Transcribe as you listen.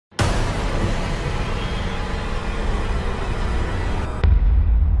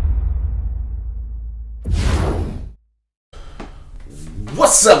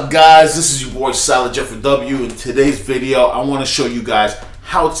What's up, guys? This is your boy Solid Jeffrey W. In today's video, I want to show you guys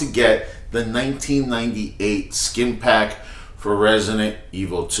how to get the 1998 skin pack for Resident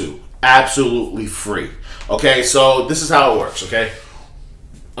Evil 2. Absolutely free. Okay, so this is how it works, okay?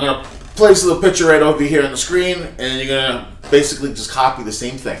 I'm going to place the picture right over here on the screen, and you're going to basically just copy the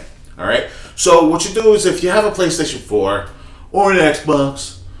same thing. Alright? So what you do is if you have a PlayStation 4, or an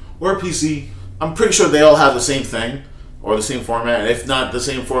Xbox, or a PC, I'm pretty sure they all have the same thing, or the same format. If not the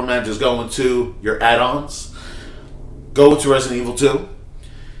same format, just go into your add-ons, go to Resident Evil 2,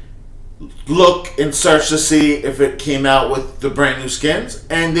 look and search to see if it came out with the brand new skins,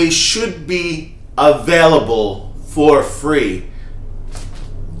 and they should be available for free.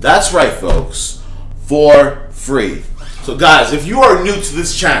 That's right, folks, for free. So guys, if you are new to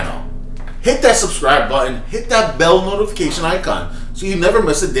this channel, hit that subscribe button, hit that bell notification icon so you never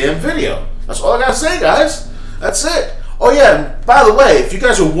miss a damn video. That's all I gotta say, guys. That's it. Oh yeah, and by the way, if you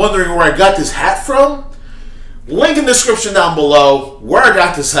guys are wondering where I got this hat from, link in the description down below where I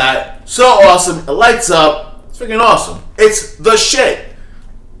got this hat. So awesome, it lights up, it's freaking awesome. It's the shit,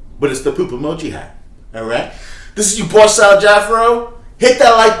 but it's the Poop Emoji Hat, alright? This is your boy Sal Jaffro. Hit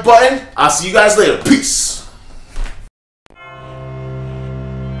that like button, I'll see you guys later, peace.